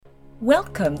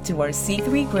Welcome to our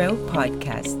C3 Grow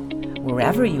podcast.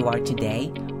 Wherever you are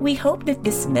today, we hope that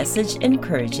this message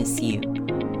encourages you.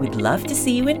 We'd love to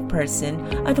see you in person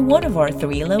at one of our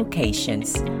 3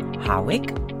 locations,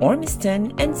 Hawick,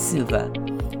 Ormiston, and Suva.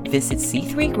 Visit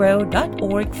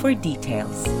c3grow.org for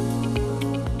details.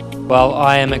 Well,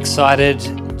 I am excited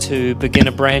to begin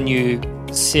a brand new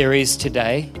series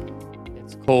today.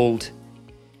 It's called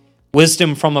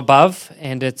Wisdom from Above,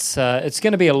 and it's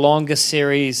going to be a longer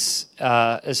series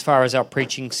as far as our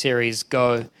preaching series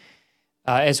go,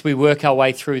 as we work our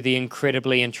way through the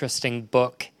incredibly interesting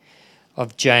book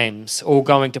of James. All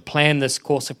going to plan. This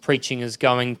course of preaching is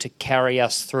going to carry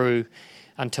us through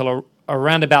until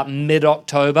around about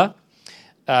mid-October,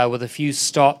 with a few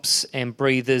stops and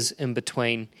breathers in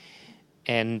between.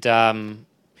 And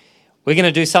we're going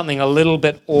to do something a little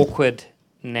bit awkward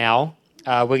now.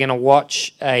 We're going to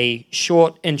watch a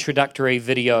short introductory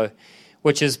video,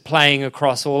 which is playing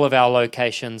across all of our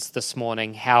locations this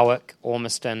morning, Hawick,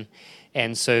 Ormiston,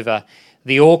 and Suva.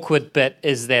 The awkward bit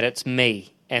is that it's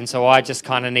me, and so I just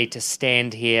kind of need to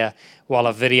stand here while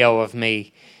a video of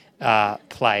me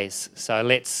plays. So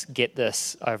let's get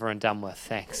this over and done with.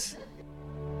 Thanks.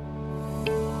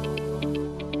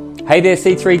 Hey there,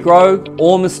 C3 Grow,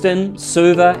 Ormiston,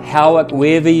 Suva, Hawick,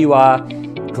 wherever you are.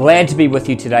 Glad to be with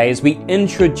you today as we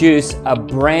introduce a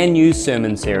brand new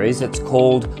sermon series. It's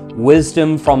called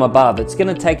Wisdom from Above. It's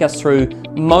going to take us through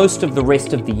most of the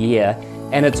rest of the year,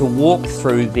 and it's a walk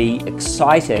through the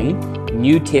exciting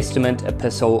New Testament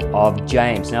epistle of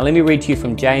James. Now let me read to you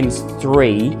from James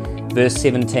 3, verse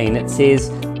 17. It says,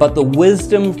 "But the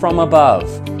wisdom from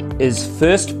above is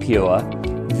first pure,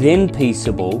 then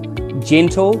peaceable,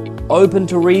 gentle, open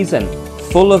to reason,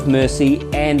 full of mercy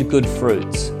and good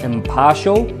fruits,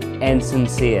 impartial and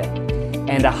sincere.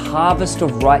 And a harvest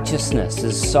of righteousness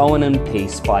is sown in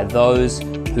peace by those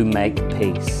who make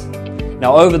peace."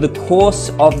 Now, over the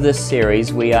course of this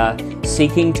series, we are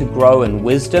seeking to grow in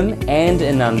wisdom and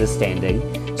in understanding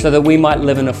so that we might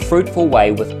live in a fruitful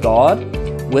way with God,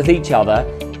 with each other,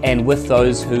 and with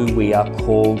those who we are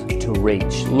called to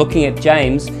reach. Looking at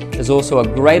James is also a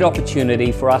great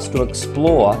opportunity for us to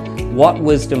explore what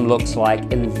wisdom looks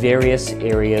like in various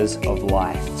areas of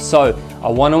life. So I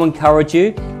want to encourage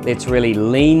you, let's really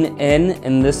lean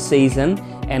in this season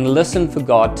and listen for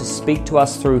God to speak to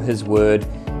us through His Word,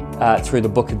 through the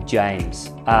book of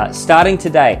James. Starting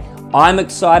today, I'm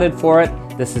excited for it.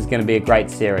 This is going to be a great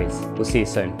series. We'll see you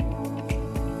soon.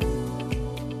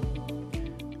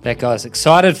 That guy's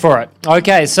excited for it.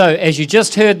 Okay, so as you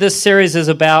just heard, this series is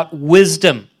about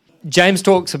wisdom. James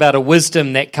talks about a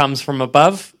wisdom that comes from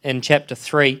above in chapter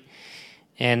 3,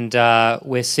 and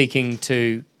we're seeking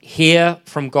to hear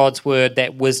from God's word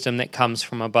that wisdom that comes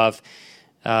from above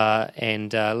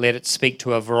and let it speak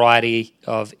to a variety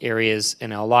of areas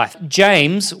in our life.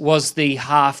 James was the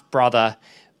half-brother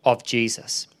of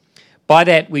Jesus. By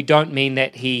that, we don't mean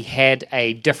that he had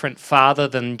a different father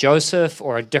than Joseph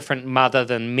or a different mother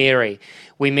than Mary.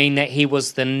 We mean that he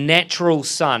was the natural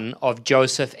son of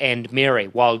Joseph and Mary,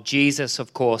 while Jesus,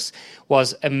 of course,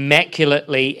 was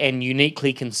immaculately and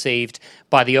uniquely conceived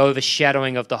by the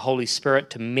overshadowing of the Holy Spirit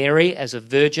to Mary as a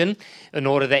virgin in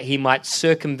order that he might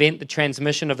circumvent the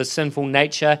transmission of a sinful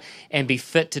nature and be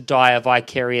fit to die a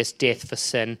vicarious death for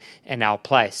sin in our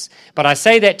place. But I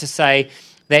say that to say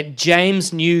that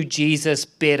James knew Jesus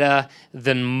better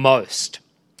than most.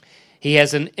 He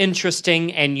has an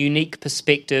interesting and unique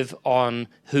perspective on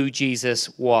who Jesus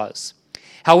was.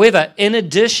 However, in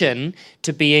addition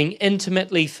to being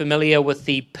intimately familiar with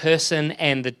the person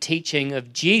and the teaching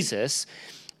of Jesus,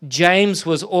 James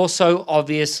was also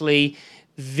obviously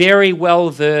very well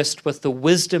versed with the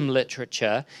wisdom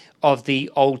literature of the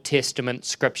Old Testament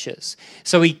scriptures.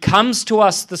 So he comes to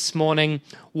us this morning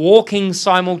walking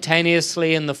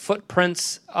simultaneously in the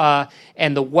footprints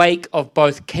and the wake of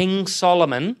both King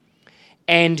Solomon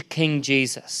and King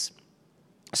Jesus.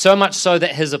 So much so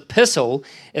that his epistle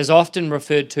is often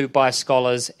referred to by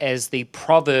scholars as the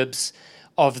Proverbs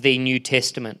of the New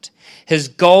Testament. His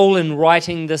goal in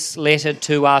writing this letter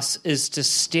to us is to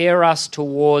steer us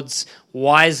towards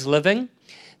wise living,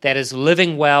 that is,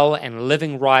 living well and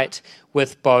living right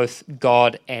with both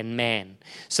God and man.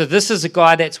 So this is a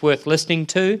guy that's worth listening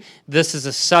to. This is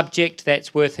a subject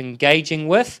that's worth engaging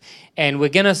with. And we're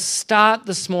going to start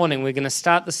this morning, we're going to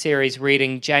start the series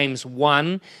reading James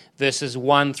 1, verses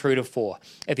 1 through to 4.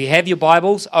 If you have your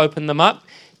Bibles, open them up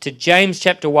to James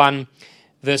chapter 1,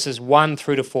 verses 1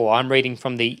 through to 4. I'm reading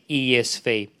from the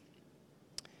ESV.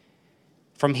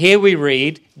 From here we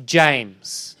read,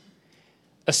 James,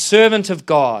 a servant of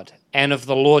God and of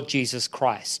the Lord Jesus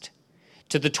Christ,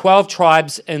 to the 12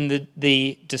 tribes in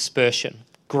the dispersion.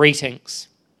 greetings.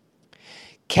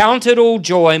 Count it all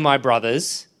joy, my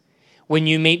brothers, when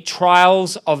you meet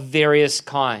trials of various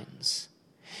kinds.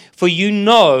 For you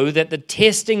know that the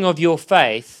testing of your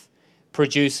faith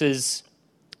produces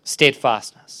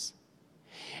steadfastness.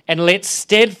 And let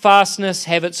steadfastness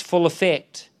have its full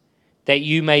effect, that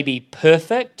you may be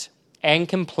perfect and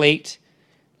complete,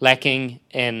 lacking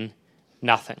in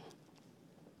nothing.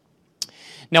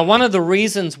 Now, one of the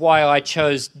reasons why I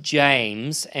chose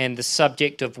James and the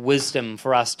subject of wisdom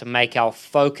for us to make our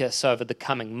focus over the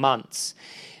coming months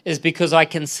is because I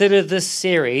consider this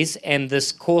series and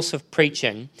this course of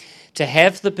preaching to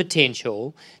have the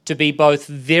potential to be both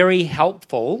very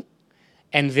helpful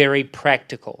and very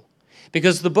practical.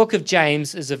 Because the book of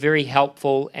James is a very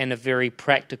helpful and a very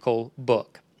practical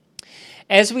book.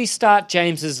 As we start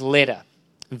James's letter,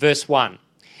 verse 1,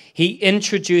 he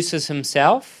introduces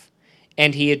himself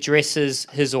and he addresses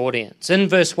his audience. In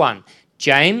verse 1,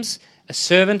 James, a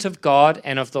servant of God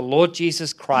and of the Lord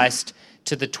Jesus Christ,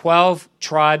 to the 12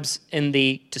 tribes in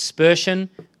the dispersion,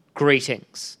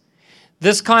 greetings.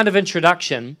 This kind of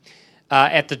introduction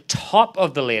at the top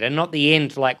of the letter, not the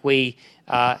end like we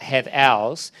have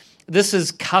ours, this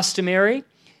is customary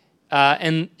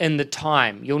in the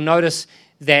time. You'll notice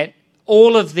that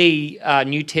all of the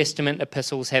New Testament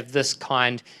epistles have this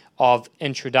kind of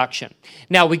introduction.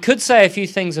 Now, we could say a few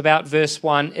things about verse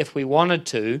 1 if we wanted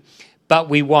to, but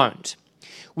we won't.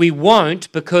 We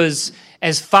won't because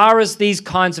as far as these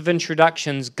kinds of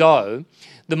introductions go,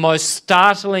 the most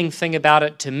startling thing about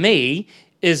it to me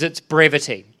is its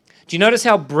brevity. Do you notice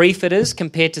how brief it is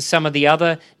compared to some of the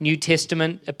other New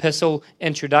Testament epistle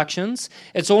introductions?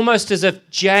 It's almost as if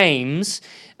James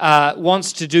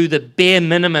wants to do the bare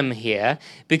minimum here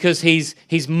because he's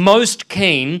most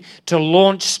keen to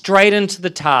launch straight into the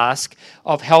task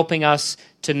of helping us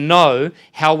to know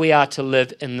how we are to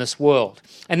live in this world.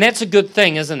 And that's a good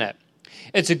thing, isn't it?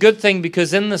 It's a good thing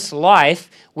because in this life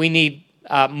we need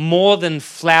more than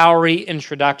flowery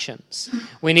introductions.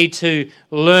 We need to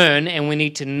learn and we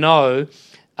need to know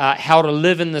how to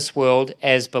live in this world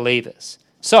as believers.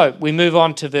 So we move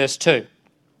on to verse 2.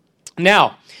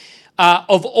 Now,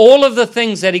 of all of the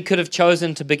things that he could have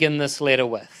chosen to begin this letter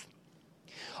with,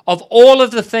 of all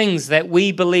of the things that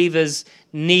we believers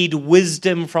need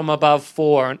wisdom from above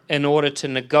for in order to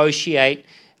negotiate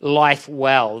life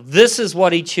well, this is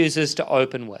what he chooses to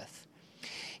open with.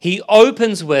 He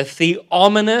opens with the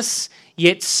ominous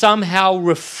yet somehow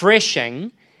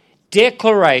refreshing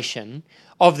declaration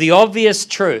of the obvious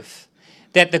truth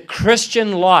that the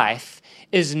Christian life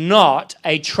is not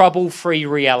a trouble-free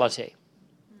reality.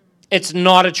 It's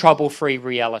not a trouble-free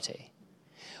reality.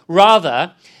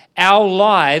 Rather, our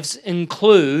lives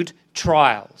include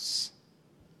trials.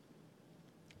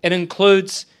 It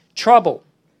includes trouble.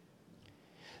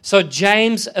 So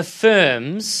James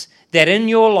affirms that in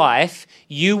your life,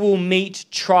 you will meet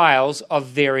trials of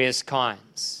various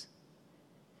kinds.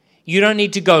 You don't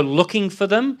need to go looking for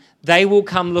them. They will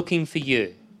come looking for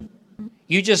you.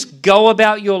 You just go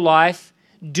about your life,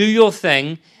 do your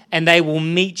thing, and they will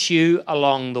meet you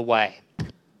along the way.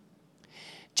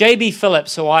 J.B.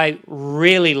 Phillips, who I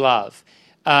really love,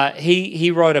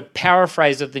 he wrote a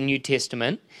paraphrase of the New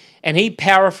Testament, and he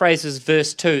paraphrases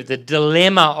verse 2, the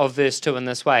dilemma of verse 2 in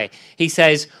this way. He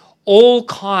says, all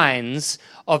kinds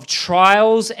of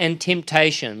trials and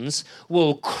temptations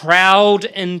will crowd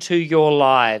into your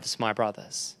lives, my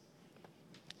brothers.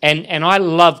 And I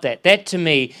love that. That to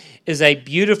me is a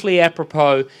beautifully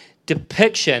apropos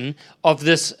depiction of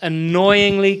this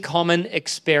annoyingly common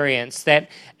experience that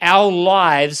our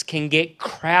lives can get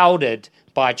crowded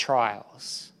by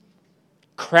trials.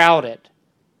 Crowded.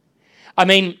 I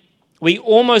mean, we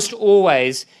almost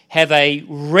always have a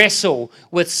wrestle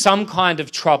with some kind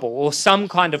of trouble or some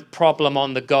kind of problem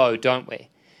on the go, don't we?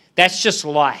 That's just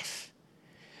life.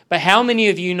 But how many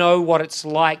of you know what it's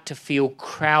like to feel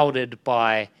crowded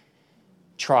by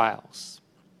trials?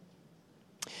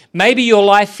 Maybe your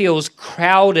life feels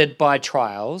crowded by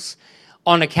trials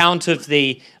on account of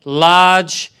the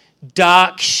large,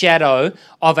 dark shadow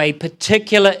of a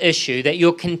particular issue that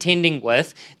you're contending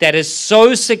with that is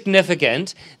so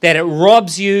significant that it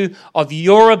robs you of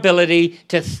your ability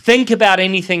to think about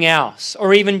anything else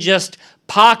or even just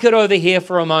park it over here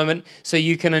for a moment so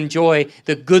you can enjoy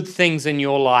the good things in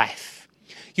your life.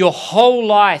 Your whole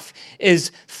life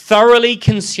is thoroughly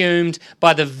consumed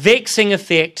by the vexing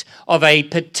effect of a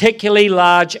particularly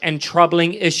large and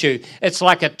troubling issue. It's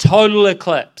like a total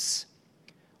eclipse,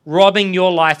 robbing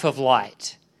your life of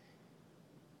light.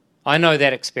 I know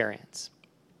that experience.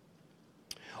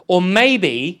 Or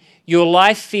maybe your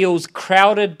life feels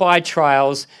crowded by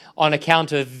trials on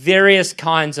account of various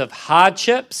kinds of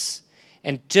hardships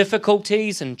and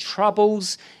difficulties and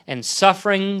troubles and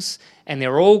sufferings, and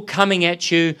they're all coming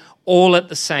at you all at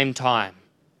the same time.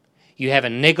 You have a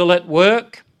niggle at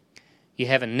work, you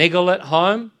have a niggle at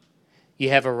home, you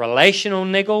have a relational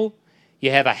niggle,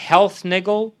 you have a health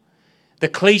niggle. The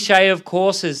cliche, of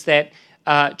course, is that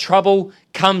trouble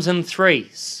comes in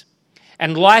threes.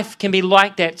 And life can be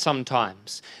like that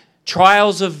sometimes.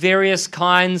 Trials of various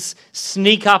kinds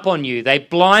sneak up on you. They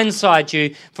blindside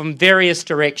you from various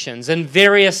directions in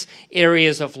various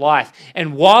areas of life.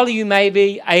 And while you may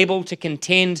be able to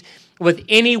contend with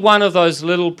any one of those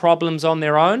little problems on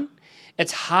their own,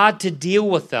 it's hard to deal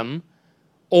with them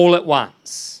all at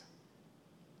once.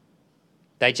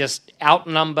 They just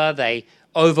outnumber, they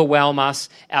overwhelm us.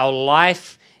 Our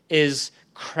life is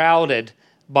crowded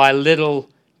by little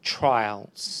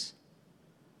trials.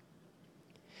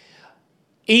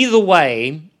 Either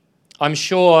way, I'm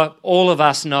sure all of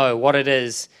us know what it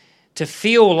is to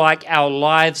feel like our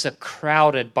lives are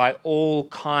crowded by all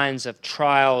kinds of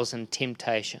trials and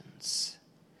temptations.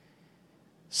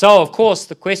 So, of course,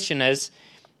 the question is,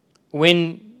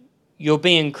 when you're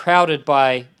being crowded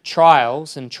by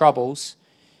trials and troubles,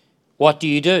 what do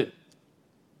you do?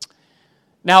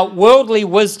 Now, worldly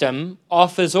wisdom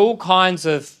offers all kinds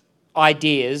of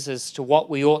ideas as to what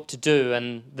we ought to do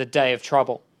in the day of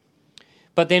trouble.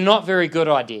 But they're not very good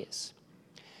ideas.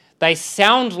 They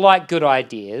sound like good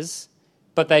ideas,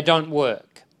 but they don't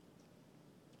work.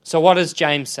 So what does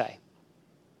James say?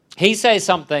 He says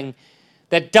something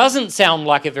that doesn't sound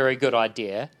like a very good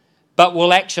idea, but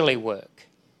will actually work.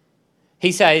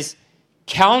 He says,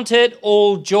 "Count it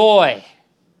all joy,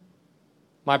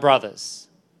 my brothers,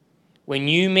 when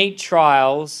you meet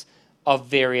trials of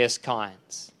various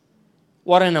kinds."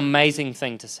 What an amazing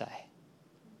thing to say.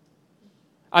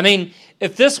 I mean,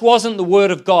 if this wasn't the word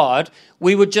of God,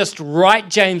 we would just write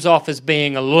James off as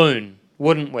being a loon,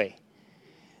 wouldn't we?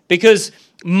 Because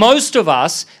most of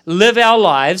us live our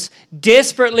lives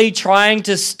desperately trying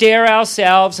to steer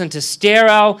ourselves and to steer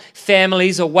our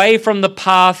families away from the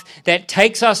path that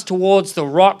takes us towards the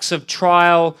rocks of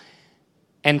trial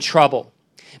and trouble.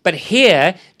 But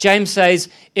here, James says,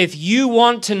 if you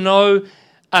want to know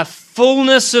a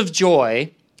fullness of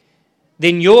joy,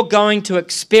 then you're going to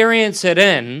experience it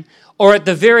in, or at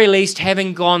the very least,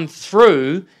 having gone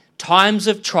through times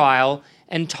of trial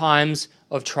and times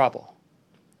of trouble.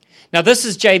 Now, this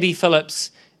is J.B.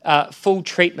 Phillips' full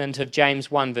treatment of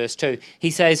James 1, verse 2. He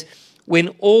says, "When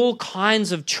all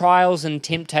kinds of trials and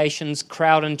temptations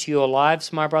crowd into your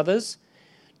lives, my brothers,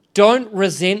 don't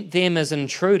resent them as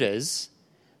intruders,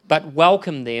 but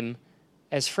welcome them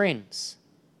as friends."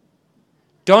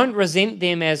 Don't resent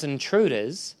them as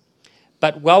intruders,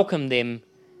 but welcome them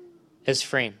as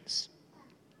friends.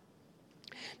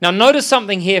 Now, notice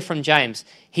something here from James.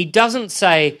 He doesn't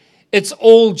say, it's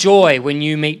all joy when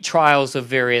you meet trials of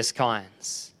various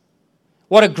kinds.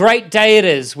 What a great day it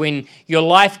is when your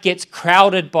life gets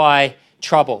crowded by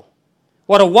trouble.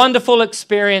 What a wonderful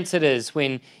experience it is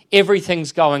when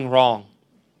everything's going wrong.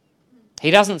 He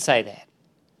doesn't say that.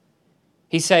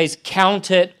 He says,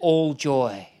 count it all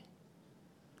joy.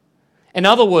 In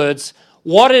other words,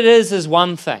 what it is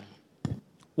one thing.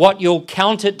 What you'll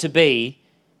count it to be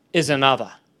is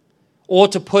another. Or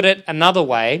to put it another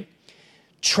way,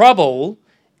 trouble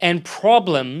and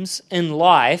problems in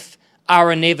life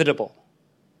are inevitable.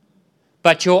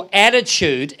 But your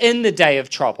attitude in the day of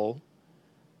trouble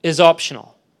is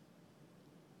optional.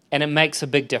 And it makes a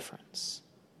big difference.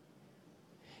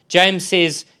 James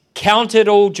says, count it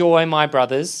all joy, my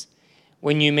brothers,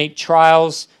 when you meet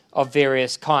trials of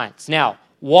various kinds. Now,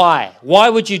 why? Why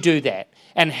would you do that?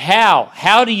 And how?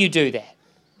 How do you do that?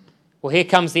 Well, here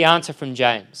comes the answer from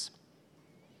James.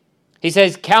 He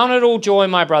says, count it all joy,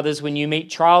 my brothers, when you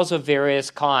meet trials of various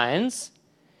kinds,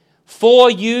 for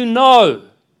you know.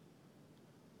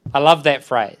 I love that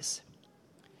phrase.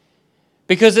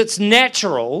 Because it's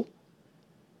natural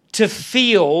to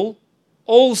feel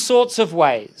all sorts of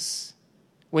ways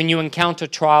when you encounter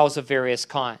trials of various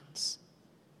kinds.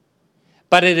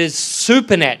 But it is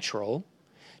supernatural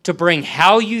to bring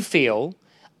how you feel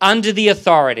under the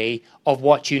authority of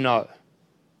what you know.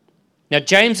 Now,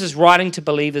 James is writing to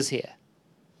believers here.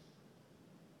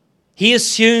 He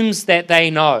assumes that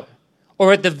they know,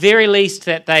 or at the very least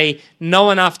that they know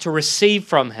enough to receive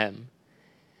from him,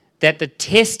 that the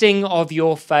testing of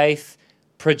your faith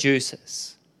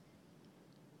produces.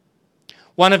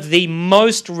 One of the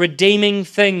most redeeming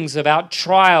things about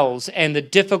trials and the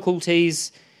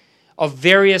difficulties of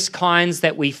various kinds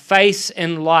that we face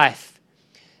in life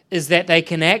is that they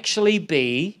can actually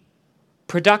be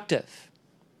productive.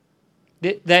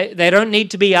 They don't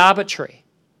need to be arbitrary.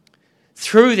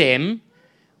 Through them,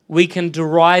 we can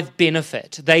derive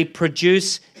benefit. They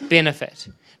produce benefit.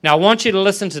 Now, I want you to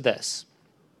listen to this.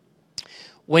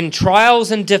 When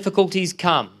trials and difficulties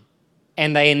come,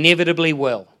 and they inevitably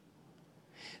will,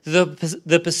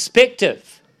 the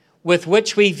perspective with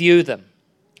which we view them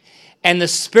and the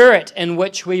spirit in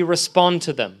which we respond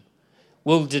to them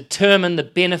will determine the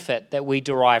benefit that we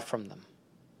derive from them.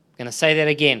 I'm going to say that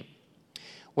again.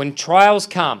 When trials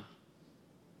come,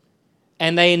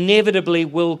 and they inevitably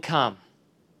will come,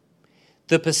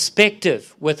 the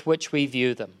perspective with which we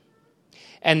view them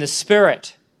and the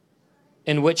spirit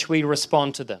in which we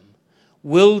respond to them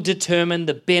will determine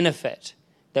the benefit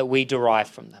that we derive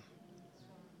from them.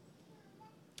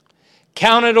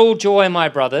 Count it all joy, my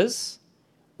brothers,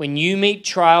 when you meet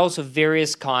trials of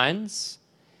various kinds,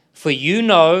 for you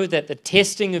know that the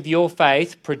testing of your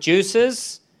faith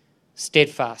produces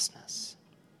steadfastness.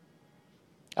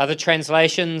 Other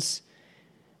translations,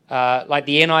 like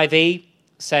the NIV,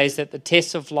 says that the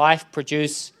tests of life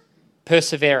produce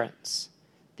perseverance.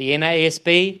 The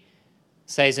NASB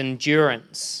says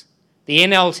endurance. The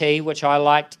NLT, which I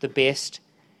liked the best,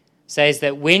 says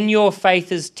that when your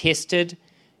faith is tested,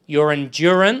 your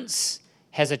endurance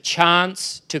has a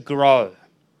chance to grow.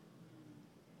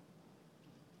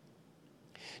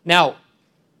 Now,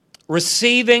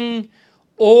 receiving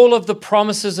all of the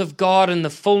promises of God in the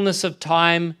fullness of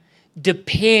time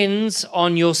depends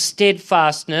on your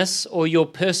steadfastness or your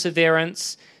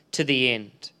perseverance to the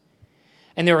end.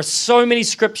 And there are so many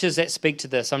scriptures that speak to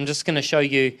this. I'm just going to show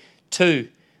you two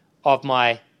of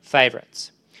my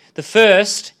favorites. The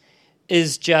first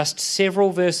is just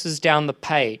several verses down the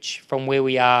page from where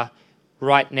we are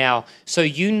right now. So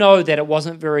you know that it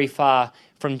wasn't very far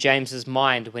from James's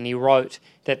mind when he wrote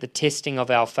that the testing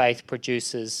of our faith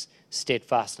produces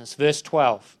steadfastness. Verse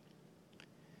 12,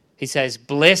 he says,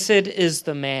 "Blessed is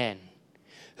the man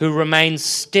who remains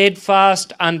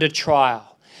steadfast under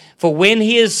trial, for when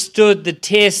he has stood the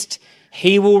test,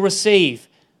 he will receive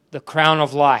the crown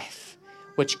of life,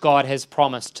 which God has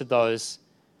promised to those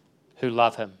who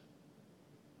love him."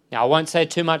 Now, I won't say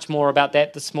too much more about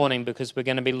that this morning because we're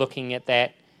going to be looking at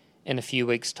that in a few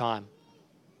weeks' time.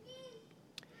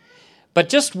 But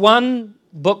just one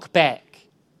book back,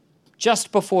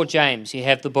 just before James, you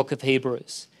have the book of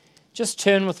Hebrews. Just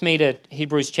turn with me to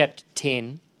Hebrews chapter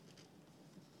 10,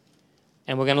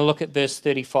 and we're going to look at verse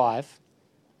 35.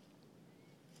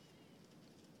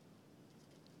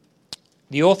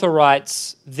 The author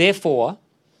writes, "Therefore,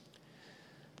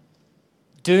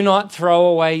 do not throw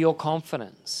away your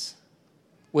confidence,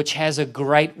 which has a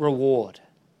great reward.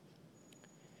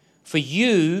 For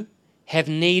you have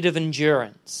need of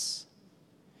endurance,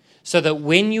 so that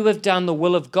when you have done the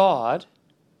will of God,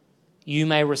 you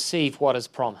may receive what is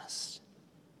promised."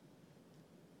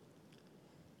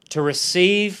 To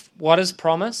receive what is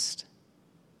promised,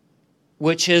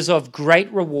 which is of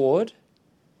great reward,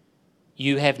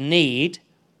 you have need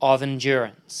of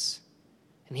endurance.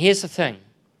 And here's the thing.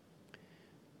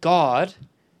 God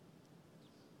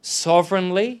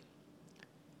sovereignly,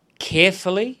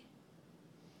 carefully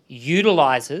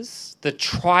utilizes the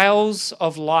trials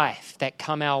of life that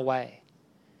come our way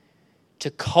to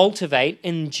cultivate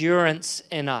endurance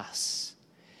in us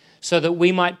so that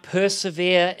we might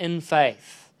persevere in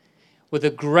faith with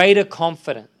a greater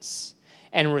confidence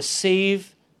and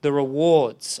receive the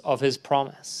rewards of his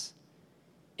promise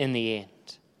in the end.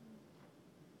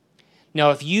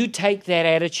 Now, if you take that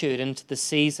attitude into the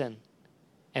season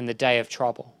and the day of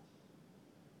trouble,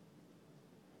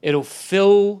 it'll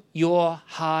fill your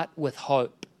heart with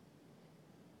hope,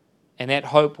 and that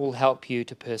hope will help you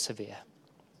to persevere.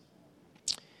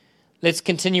 Let's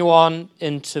continue on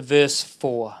into verse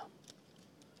 4.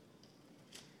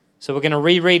 So we're going to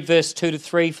reread verse 2 to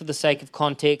 3 for the sake of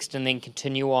context and then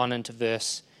continue on into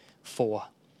verse 4.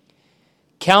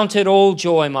 "Count it all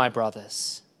joy, my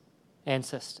brothers and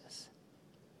sisters,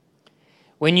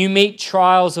 when you meet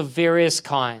trials of various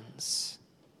kinds,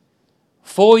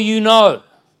 for you know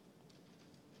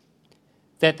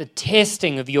that the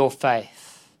testing of your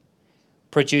faith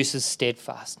produces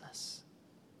steadfastness.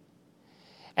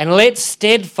 And let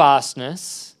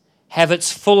steadfastness have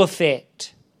its full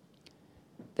effect,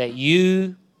 that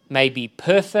you may be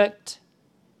perfect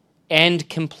and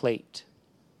complete,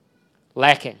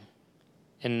 lacking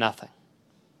in nothing."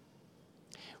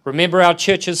 Remember our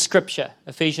church's scripture,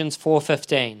 Ephesians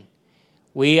 4:15.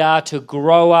 We are to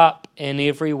grow up in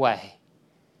every way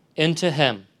into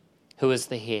him who is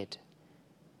the head,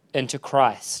 into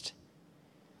Christ.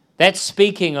 That's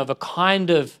speaking of a kind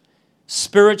of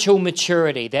spiritual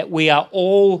maturity that we are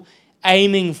all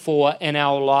aiming for in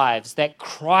our lives, that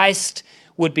Christ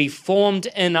would be formed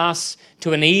in us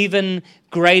to an even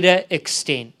greater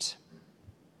extent.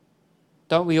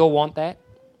 Don't we all want that?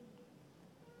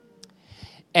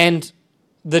 And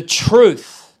the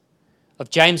truth of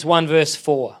James 1 verse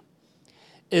 4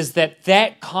 is that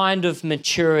that kind of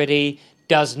maturity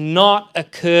does not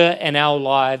occur in our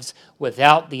lives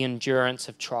without the endurance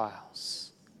of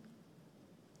trials.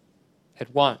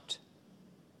 It won't.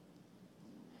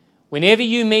 Whenever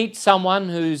you meet someone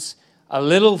who's a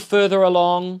little further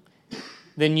along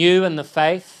than you in the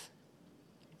faith,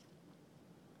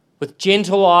 with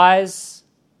gentle eyes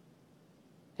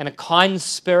and a kind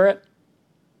spirit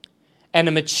and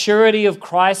a maturity of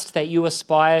Christ that you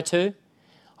aspire to,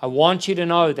 I want you to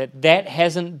know that that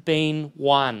hasn't been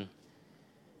won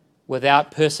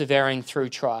without persevering through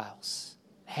trials.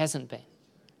 It hasn't been.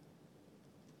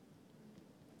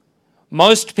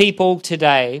 Most people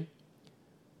today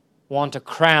want a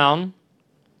crown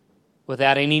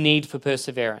without any need for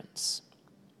perseverance.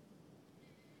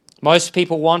 Most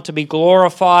people want to be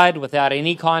glorified without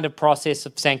any kind of process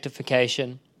of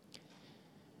sanctification,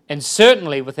 and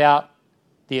certainly without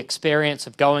the experience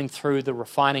of going through the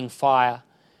refining fire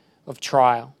of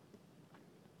trial.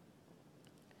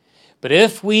 But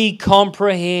if we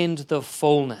comprehend the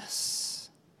fullness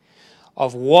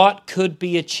of what could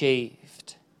be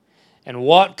achieved and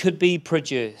what could be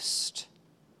produced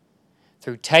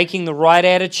through taking the right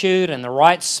attitude and the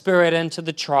right spirit into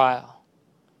the trial,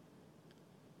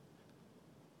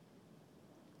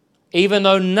 even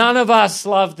though none of us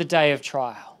love the day of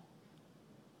trial,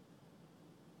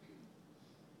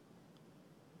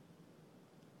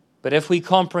 but if we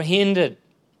comprehended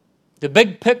the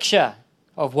big picture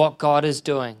of what God is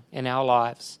doing in our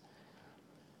lives,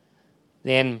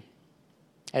 then,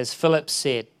 as Philip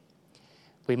said,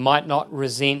 we might not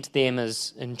resent them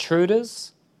as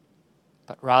intruders,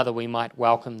 but rather we might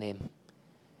welcome them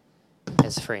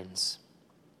as friends.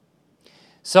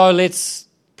 So let's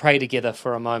pray together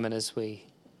for a moment as we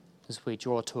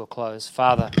draw to a close.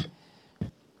 Father,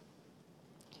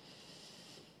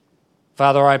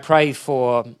 I pray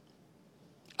for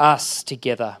us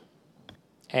together,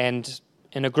 and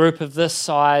in a group of this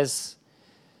size,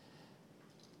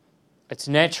 it's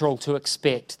natural to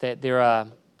expect that there are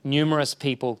numerous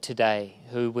people today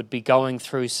who would be going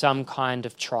through some kind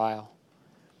of trial.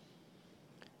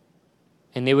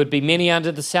 And there would be many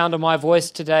under the sound of my voice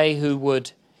today who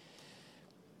would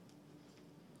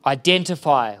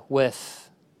identify with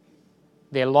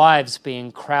their lives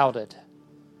being crowded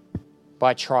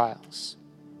by trials.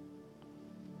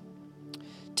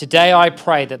 Today I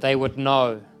pray that they would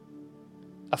know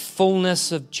a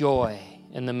fullness of joy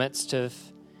in the midst of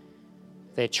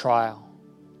their trial.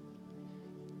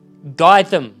 Guide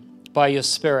them by your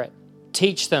Spirit.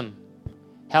 Teach them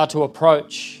how to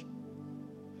approach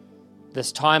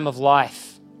this time of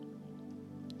life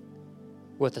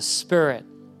with a spirit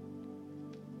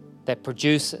that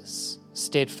produces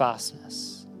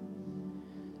steadfastness,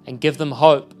 and give them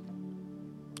hope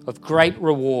of great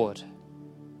reward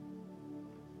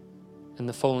in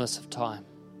the fullness of time.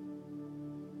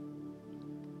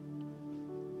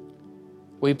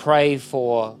 We pray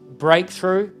for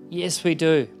breakthrough. Yes, we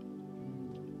do.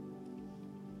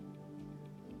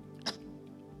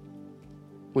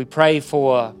 We pray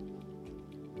for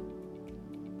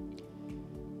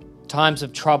times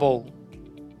of trouble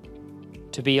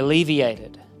to be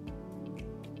alleviated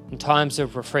and times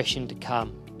of refreshing to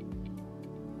come.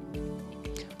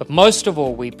 But most of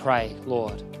all, we pray,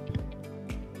 Lord,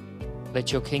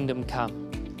 let your kingdom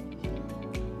come,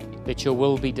 let your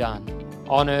will be done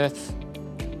on earth,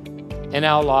 in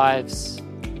our lives,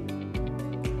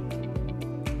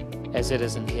 as it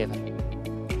is in heaven.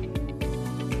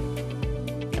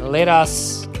 And let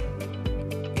us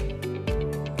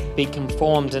be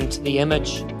conformed into the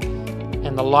image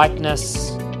and the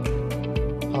likeness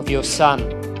of your Son,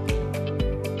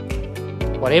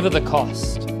 whatever the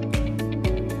cost,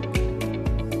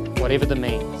 whatever the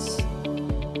means.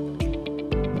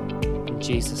 In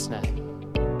Jesus'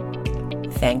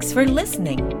 name. Thanks for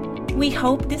listening. We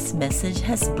hope this message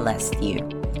has blessed you.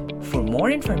 For more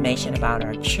information about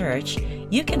our church,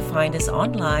 you can find us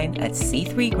online at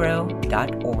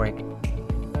c3grow.org.